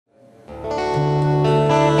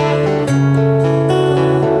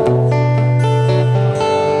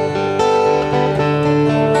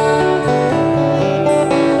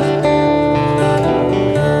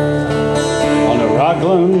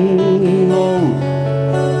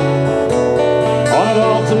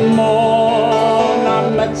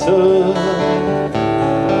better,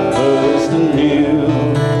 first and new.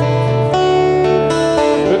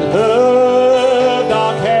 But her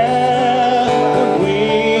dark hair would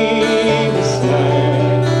weave a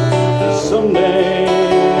snare that someday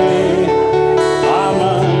I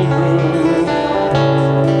might rue.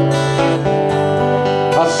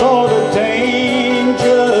 I saw the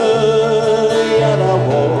danger, yet I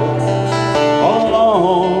walked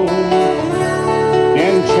along the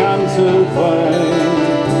enchanted way.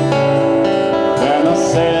 Then I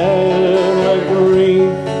said like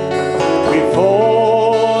grief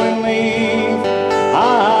before in leave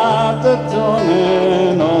at the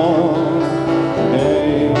dawning of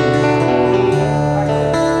day.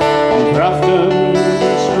 On Grafton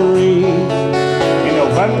Street in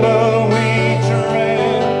November we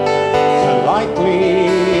tread so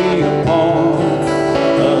lightly upon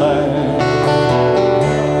the land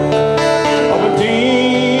of a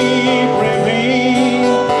deep ravine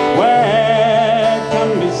where can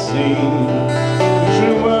be seen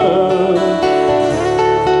true worth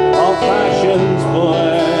of fashion's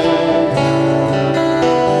blend.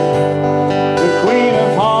 The Queen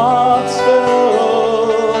of Hearts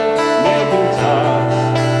still making touch,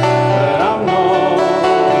 but I'm not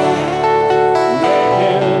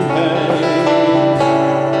making hay.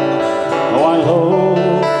 Oh, I love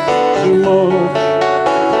too much.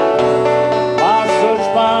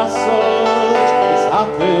 By such is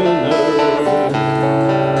happiness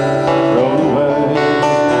thrown away.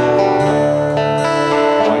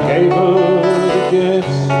 I gave her the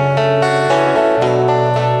gifts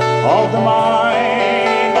of the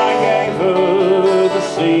mind, I gave her the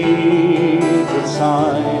secret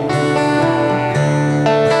sign.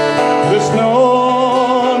 There's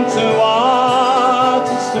none too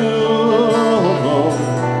artist to love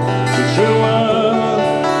the true worth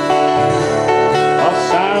of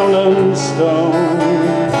sound and stone.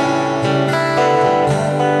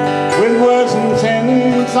 With words and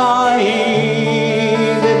tints I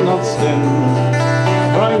did not stint,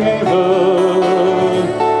 but I gave her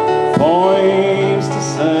points to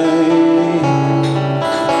say,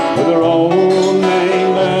 with her own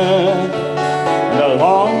name there, and her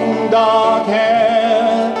long dark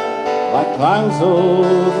hair, like clouds of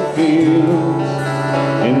the fields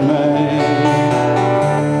in May.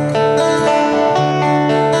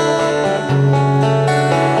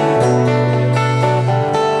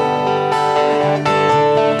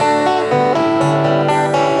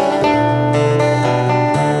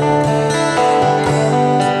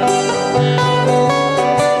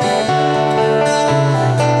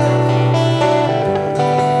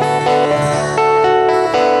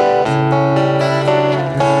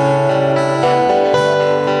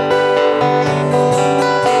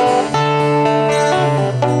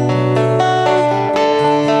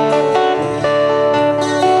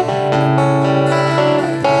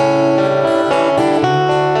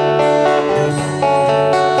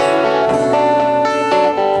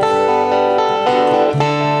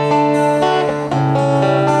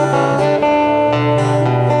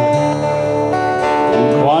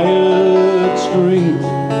 Quiet street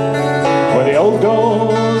where the old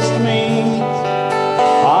ghosts meet,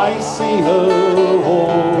 I see her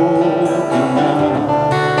walking now,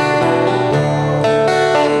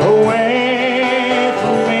 away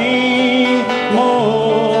from me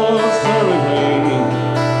most hurriedly,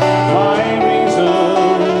 my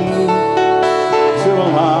reason to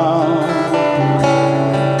allow.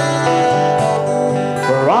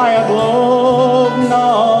 For I had loved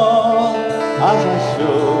not as I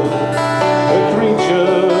should, a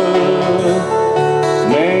creature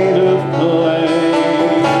made of clay.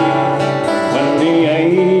 When the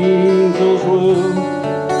angels woo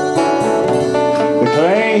the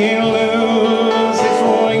clay, he'll lose his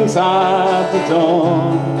wings at the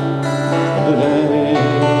dawn of the day.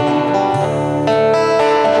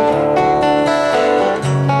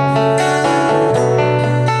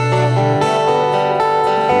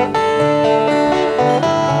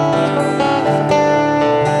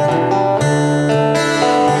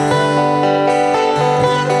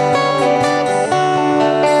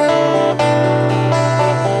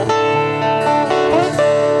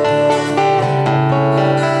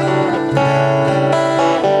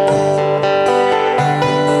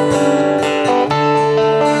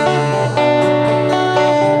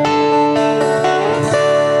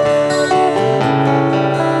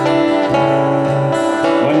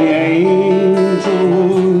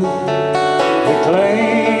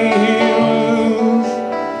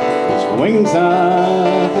 Wings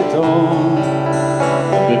at the dawn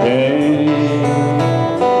of the day.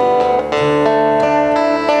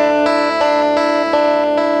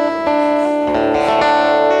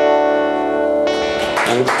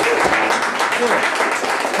 Thanks.